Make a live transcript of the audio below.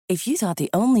If you thought the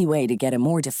only way to get a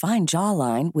more defined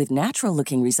jawline with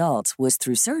natural-looking results was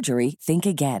through surgery, think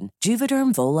again.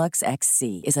 Juvederm Volux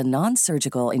XC is a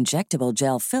non-surgical injectable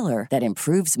gel filler that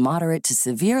improves moderate to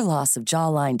severe loss of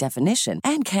jawline definition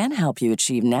and can help you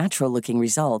achieve natural-looking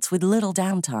results with little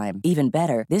downtime. Even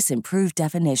better, this improved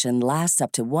definition lasts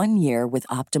up to 1 year with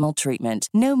optimal treatment.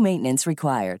 No maintenance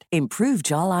required. Improve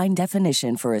jawline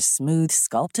definition for a smooth,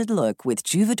 sculpted look with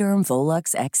Juvederm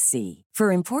Volux XC.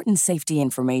 For important safety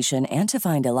information and to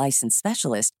find a licensed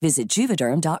specialist, visit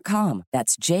Juvederm.com.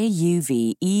 That's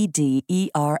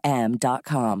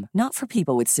JUVEDERM.com. Not for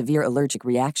people with severe allergic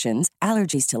reactions,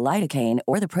 allergies to lidocaine,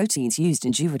 or the proteins used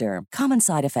in Juvederm. Common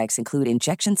side effects include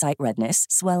injection site redness,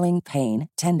 swelling, pain,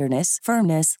 tenderness,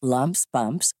 firmness, lumps,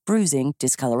 bumps, bruising,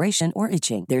 discoloration, or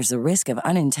itching. There's a risk of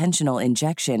unintentional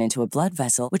injection into a blood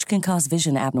vessel, which can cause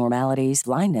vision abnormalities,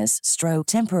 blindness, stroke,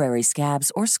 temporary scabs,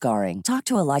 or scarring. Talk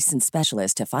to a licensed specialist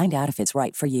to find out if it's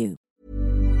right for you.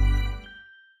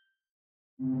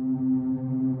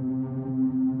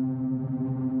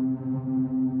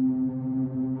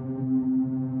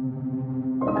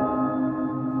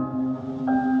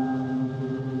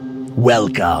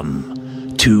 Welcome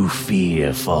to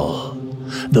Fearful,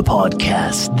 the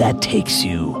podcast that takes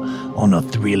you on a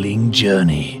thrilling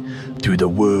journey through the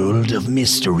world of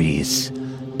mysteries,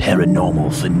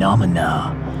 paranormal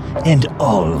phenomena, and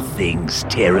all things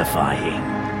terrifying.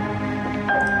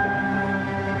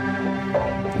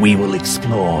 We will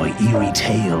explore eerie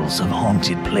tales of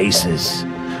haunted places,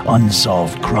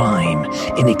 unsolved crime,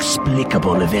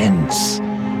 inexplicable events,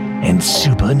 and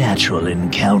supernatural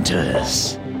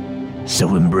encounters.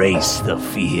 So embrace the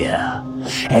fear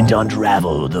and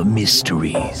unravel the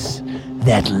mysteries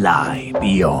that lie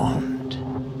beyond.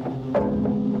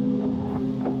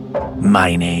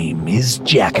 My name is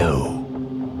Jacko,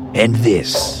 and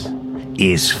this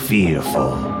is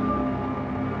Fearful.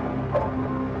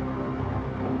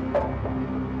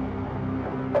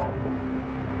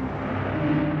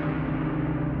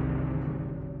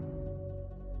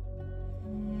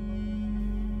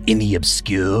 In the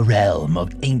obscure realm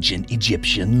of ancient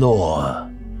Egyptian lore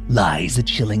lies a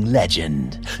chilling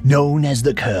legend known as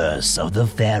the Curse of the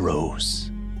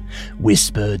Pharaohs,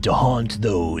 whispered to haunt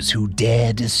those who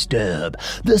dare disturb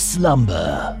the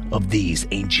slumber of these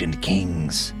ancient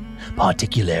kings,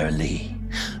 particularly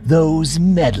those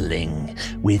meddling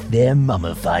with their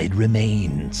mummified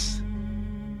remains.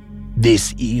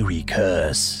 This eerie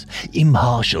curse,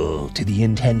 impartial to the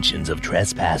intentions of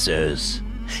trespassers,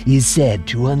 is said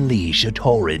to unleash a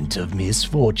torrent of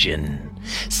misfortune,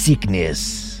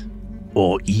 sickness,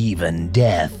 or even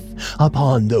death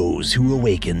upon those who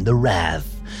awaken the wrath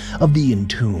of the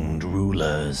entombed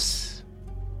rulers.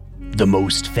 The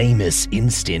most famous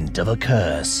instance of a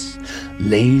curse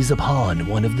lays upon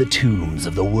one of the tombs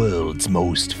of the world's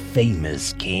most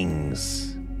famous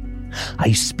kings.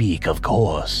 I speak, of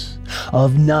course,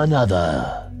 of none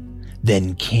other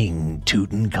than King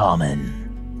Tutankhamun.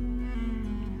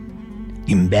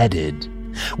 Embedded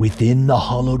within the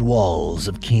hollowed walls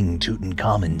of King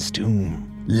Tutankhamun's tomb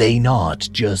lay not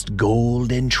just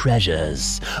gold and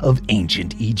treasures of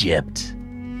ancient Egypt,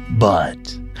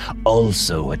 but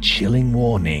also a chilling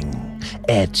warning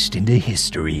etched into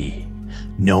history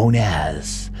known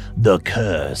as the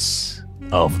Curse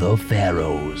of the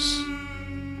Pharaohs.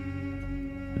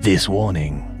 This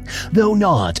warning, though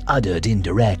not uttered in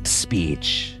direct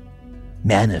speech,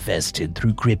 manifested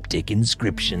through cryptic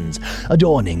inscriptions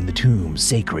adorning the tomb's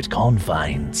sacred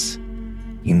confines,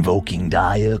 invoking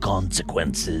dire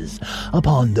consequences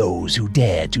upon those who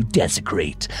dare to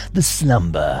desecrate the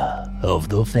slumber of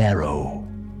the pharaoh.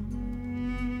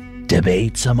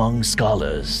 Debates among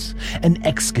scholars and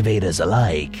excavators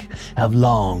alike have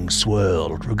long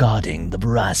swirled regarding the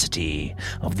veracity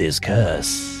of this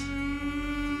curse.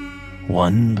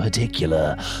 One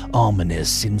particular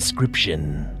ominous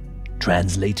inscription,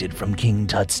 translated from King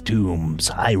Tut's tomb's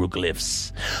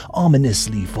hieroglyphs,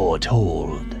 ominously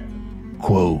foretold,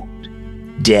 quote,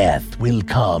 "Death will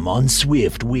come on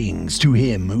swift wings to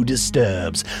him who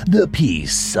disturbs the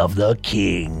peace of the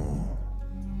king."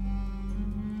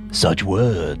 Such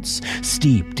words,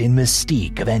 steeped in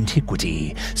mystique of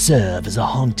antiquity, serve as a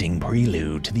haunting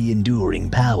prelude to the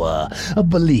enduring power of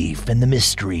belief and the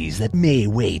mysteries that may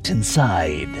wait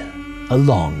inside a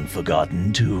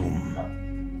long-forgotten tomb.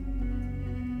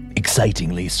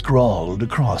 Excitingly scrawled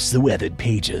across the weathered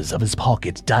pages of his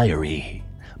pocket diary,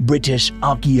 British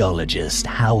archaeologist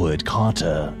Howard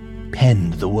Carter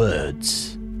penned the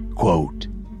words, quote,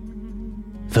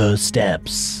 "First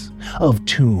steps of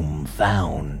tomb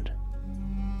found,"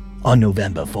 on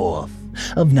November 4th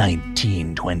of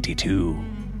 1922.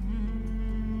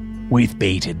 With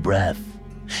bated breath,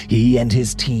 he and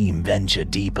his team venture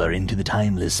deeper into the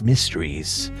timeless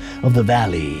mysteries of the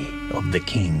Valley of the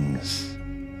Kings,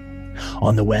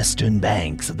 on the western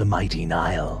banks of the mighty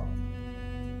Nile.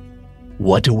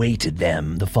 What awaited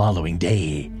them the following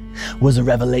day was a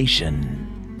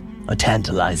revelation, a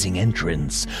tantalizing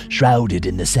entrance shrouded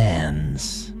in the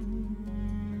sands.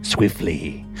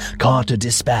 Swiftly, Carter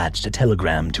dispatched a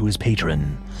telegram to his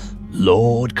patron,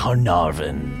 Lord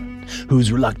Carnarvon,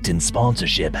 whose reluctant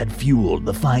sponsorship had fueled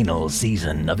the final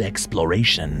season of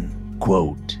exploration.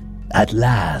 Quote, "At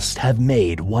last have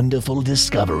made wonderful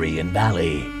discovery in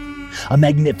valley, a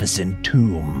magnificent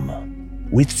tomb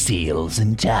with seals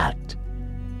intact."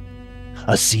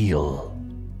 A seal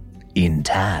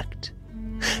intact.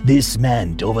 This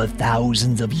meant over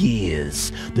thousands of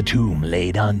years the tomb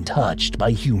laid untouched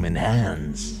by human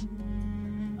hands.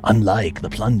 Unlike the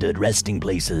plundered resting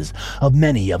places of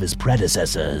many of his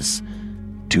predecessors,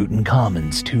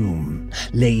 Tutankhamun's tomb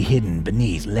lay hidden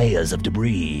beneath layers of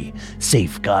debris,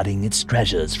 safeguarding its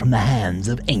treasures from the hands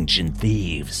of ancient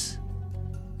thieves.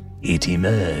 It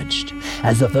emerged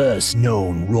as the first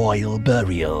known royal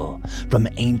burial from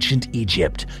ancient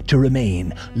Egypt to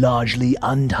remain largely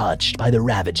untouched by the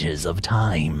ravages of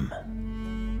time.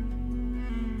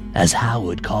 As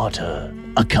Howard Carter,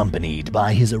 accompanied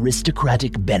by his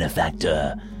aristocratic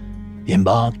benefactor,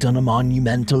 embarked on a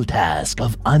monumental task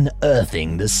of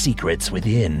unearthing the secrets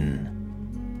within,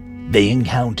 they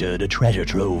encountered a treasure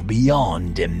trove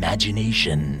beyond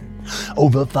imagination.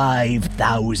 Over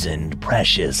 5,000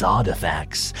 precious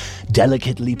artifacts,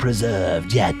 delicately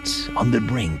preserved yet on the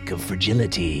brink of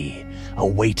fragility,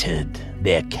 awaited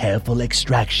their careful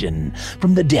extraction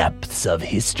from the depths of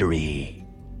history.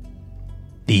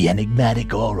 The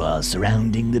enigmatic aura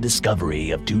surrounding the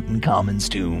discovery of Tutankhamun's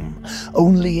tomb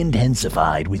only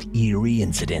intensified with eerie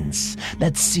incidents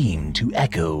that seemed to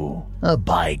echo a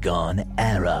bygone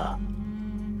era.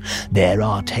 There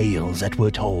are tales that were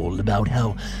told about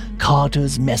how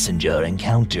Carter's messenger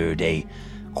encountered a,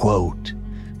 quote,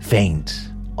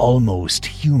 faint, almost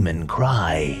human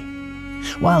cry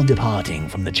while departing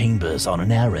from the chambers on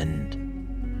an errand.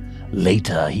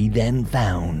 Later, he then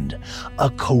found a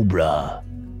cobra,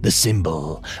 the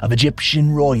symbol of Egyptian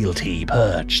royalty,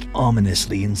 perched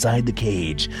ominously inside the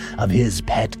cage of his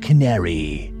pet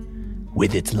canary,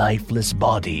 with its lifeless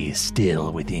body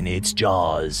still within its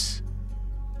jaws.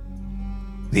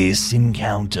 This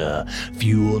encounter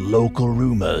fueled local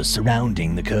rumors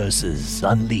surrounding the curses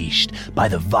unleashed by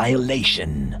the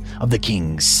violation of the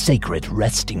king's sacred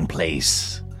resting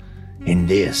place, and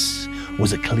this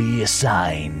was a clear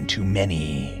sign to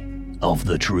many of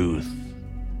the truth.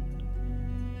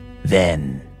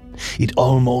 Then, it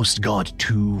almost got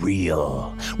too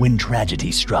real when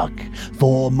tragedy struck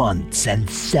 4 months and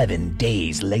 7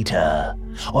 days later,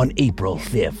 on April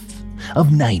 5th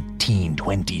of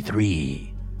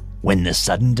 1923, when the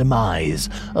sudden demise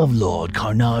of Lord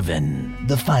Carnarvon,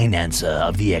 the financer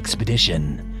of the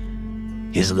expedition,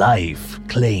 his life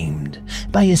claimed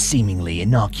by a seemingly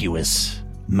innocuous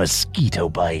mosquito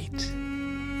bite.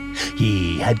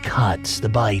 He had cut the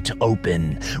bite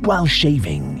open while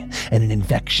shaving, and an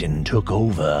infection took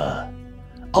over,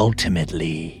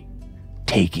 ultimately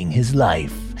taking his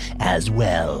life as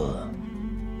well.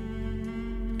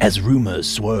 As rumors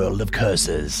swirled of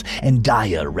curses and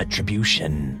dire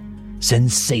retribution,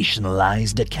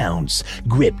 sensationalized accounts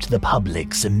gripped the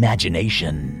public's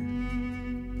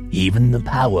imagination. Even the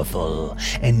powerful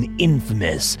and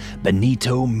infamous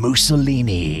Benito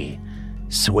Mussolini,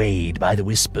 swayed by the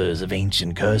whispers of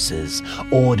ancient curses,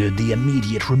 ordered the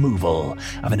immediate removal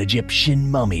of an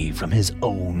Egyptian mummy from his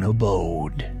own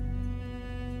abode.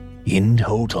 In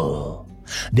total,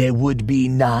 there would be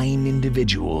 9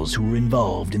 individuals who were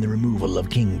involved in the removal of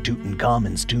King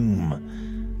Tutankhamun's tomb,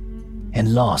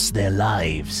 and lost their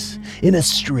lives in a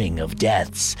string of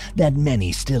deaths that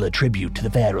many still attribute to the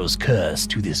pharaoh's curse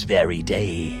to this very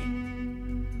day.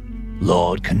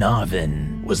 Lord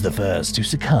Carnarvon was the first to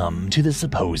succumb to the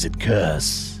supposed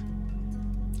curse.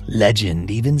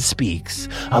 Legend even speaks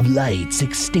of lights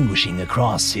extinguishing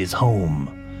across his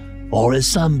home, or as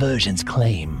some versions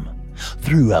claim,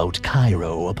 throughout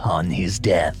Cairo upon his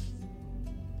death.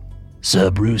 Sir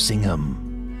Bruce Ingham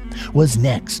was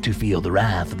next to feel the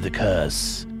wrath of the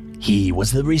curse. He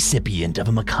was the recipient of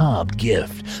a macabre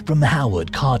gift from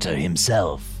Howard Carter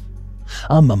himself,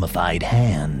 a mummified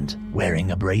hand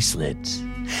wearing a bracelet,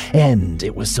 and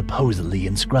it was supposedly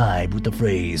inscribed with the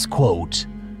phrase, quote,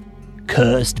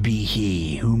 "Cursed be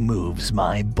he who moves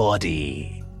my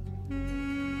body."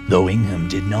 Though Ingham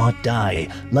did not die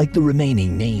like the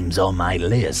remaining names on my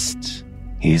list,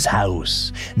 His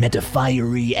house met a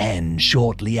fiery end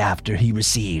shortly after he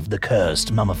received the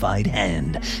cursed mummified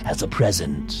hand as a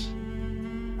present.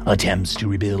 Attempts to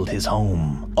rebuild his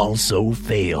home also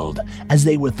failed as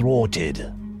they were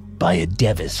thwarted by a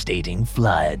devastating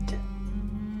flood.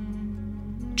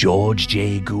 George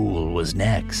J. Gould was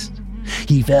next.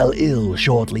 He fell ill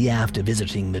shortly after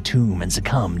visiting the tomb and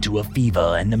succumbed to a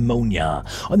fever and pneumonia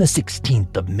on the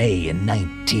 16th of May in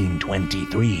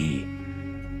 1923.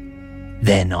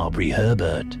 Then Aubrey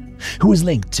Herbert, who was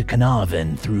linked to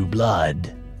Carnarvon through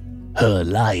blood. Her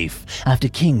life, after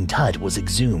King Tut was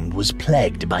exhumed, was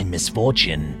plagued by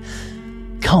misfortune,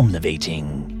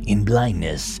 culminating in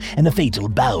blindness and a fatal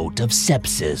bout of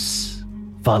sepsis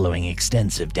following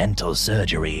extensive dental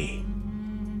surgery.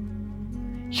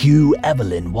 Hugh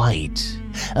Evelyn White,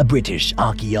 a British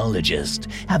archaeologist,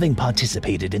 having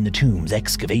participated in the tomb's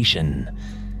excavation.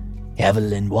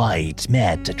 Evelyn White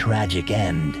met a tragic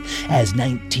end as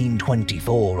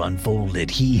 1924 unfolded,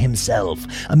 he himself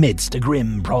amidst a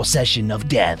grim procession of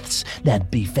deaths that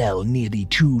befell nearly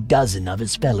 24 of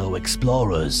his fellow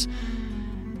explorers.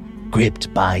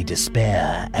 Gripped by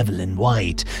despair, Evelyn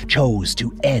White chose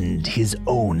to end his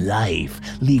own life,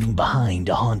 leaving behind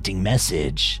a haunting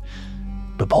message,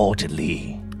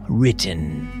 purportedly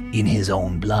written in his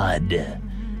own blood,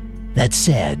 that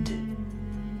said,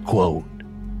 quote,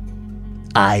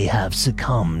 "I have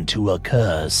succumbed to a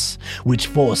curse which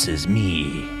forces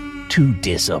me to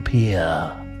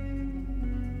disappear."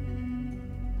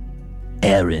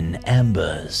 Aaron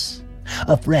Ambers,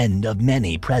 a friend of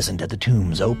many present at the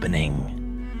tomb's opening.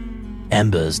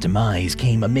 Ambers' demise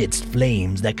came amidst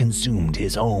flames that consumed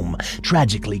his home,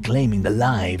 tragically claiming the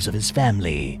lives of his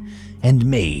family, and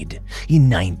made in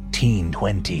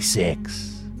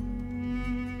 1926.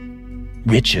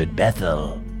 Richard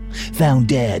Bethel, found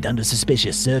dead under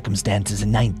suspicious circumstances in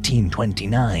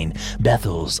 1929,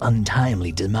 Bethel's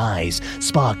untimely demise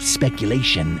sparked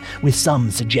speculation, with some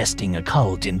suggesting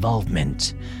occult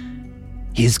involvement.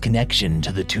 His connection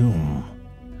to the tomb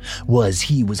was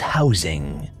he was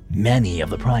housing many of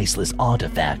the priceless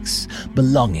artifacts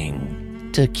belonging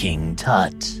to King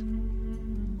Tut.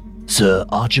 Sir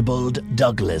Archibald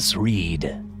Douglas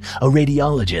Reed, a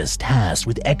radiologist tasked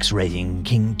with X-raying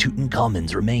King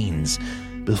Tutankhamun's remains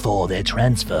before their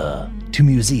transfer to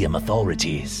museum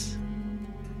authorities.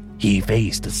 He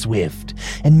faced a swift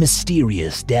and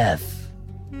mysterious death.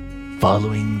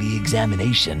 Following the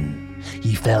examination,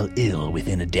 he fell ill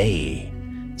within a day,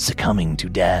 succumbing to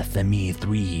death a mere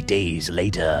 3 days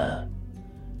later.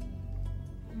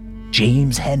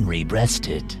 James Henry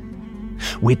Breasted,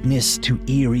 witness to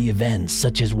eerie events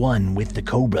such as one with the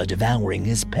cobra devouring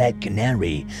his pet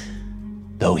canary,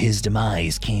 though his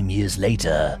demise came years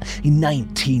later, in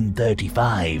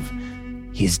 1935,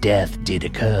 his death did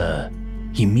occur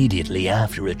immediately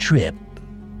after a trip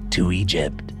to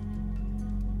Egypt.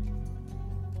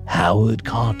 Howard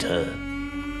Carter,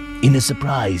 in a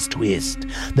surprise twist,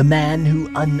 the man who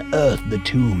unearthed the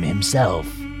tomb himself,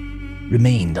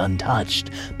 remained untouched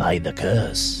by the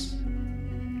curse,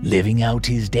 living out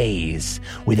his days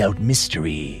without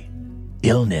mystery,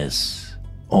 illness,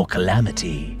 or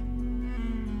calamity.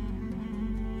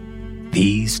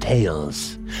 These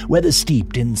tales, whether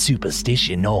steeped in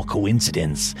superstition or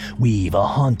coincidence, weave a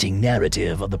haunting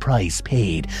narrative of the price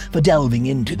paid for delving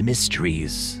into the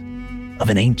mysteries of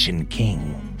an ancient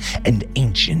king and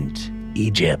ancient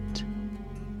Egypt.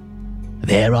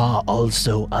 There are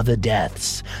also other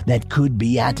deaths that could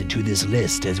be added to this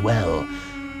list as well,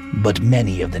 but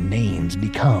many of the names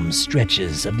become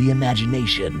stretches of the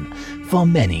imagination for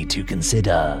many to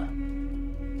consider.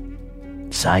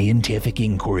 Scientific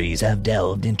inquiries have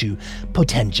delved into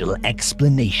potential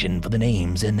explanation for the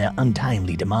names and their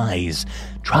untimely demise,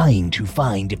 trying to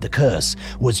find if the curse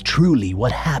was truly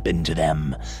what happened to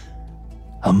them.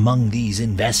 Among these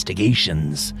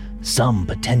investigations, some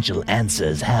potential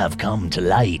answers have come to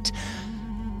light.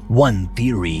 One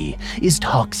theory is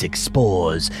toxic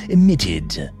spores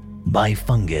emitted by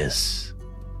fungus,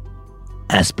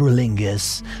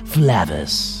 Aspergillus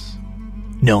flavus,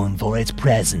 known for its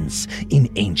presence in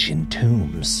ancient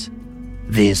tombs.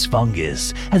 This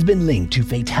fungus has been linked to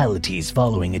fatalities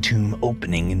following a tomb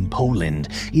opening in Poland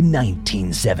in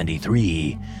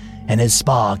 1973, and has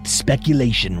sparked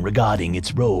speculation regarding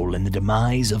its role in the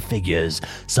demise of figures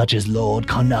such as Lord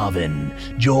Carnarvon,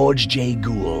 George J.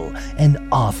 Gould, and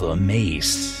Arthur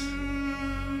Mace.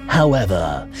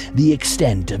 However, the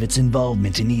extent of its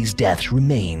involvement in these deaths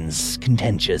remains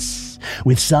contentious,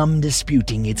 with some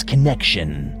disputing its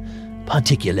connection,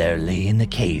 particularly in the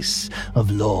case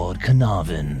of Lord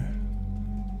Carnarvon.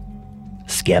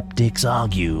 Skeptics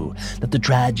argue that the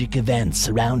tragic events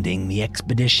surrounding the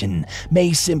expedition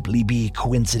may simply be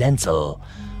coincidental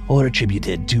or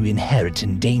attributed to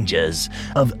inherent dangers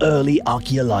of early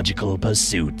archaeological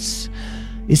pursuits,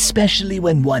 especially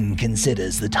when one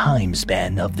considers the time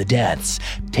span of the deaths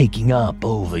taking up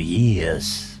over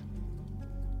years.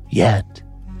 Yet,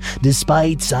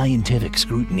 despite scientific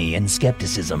scrutiny and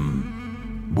skepticism,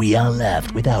 we are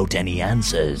left without any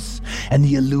answers, and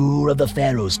the allure of the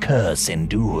Pharaoh's curse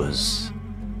endures,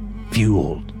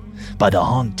 fueled by the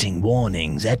haunting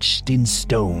warnings etched in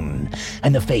stone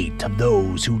and the fate of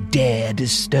those who dare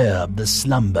disturb the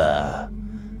slumber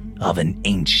of an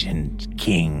ancient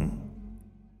king.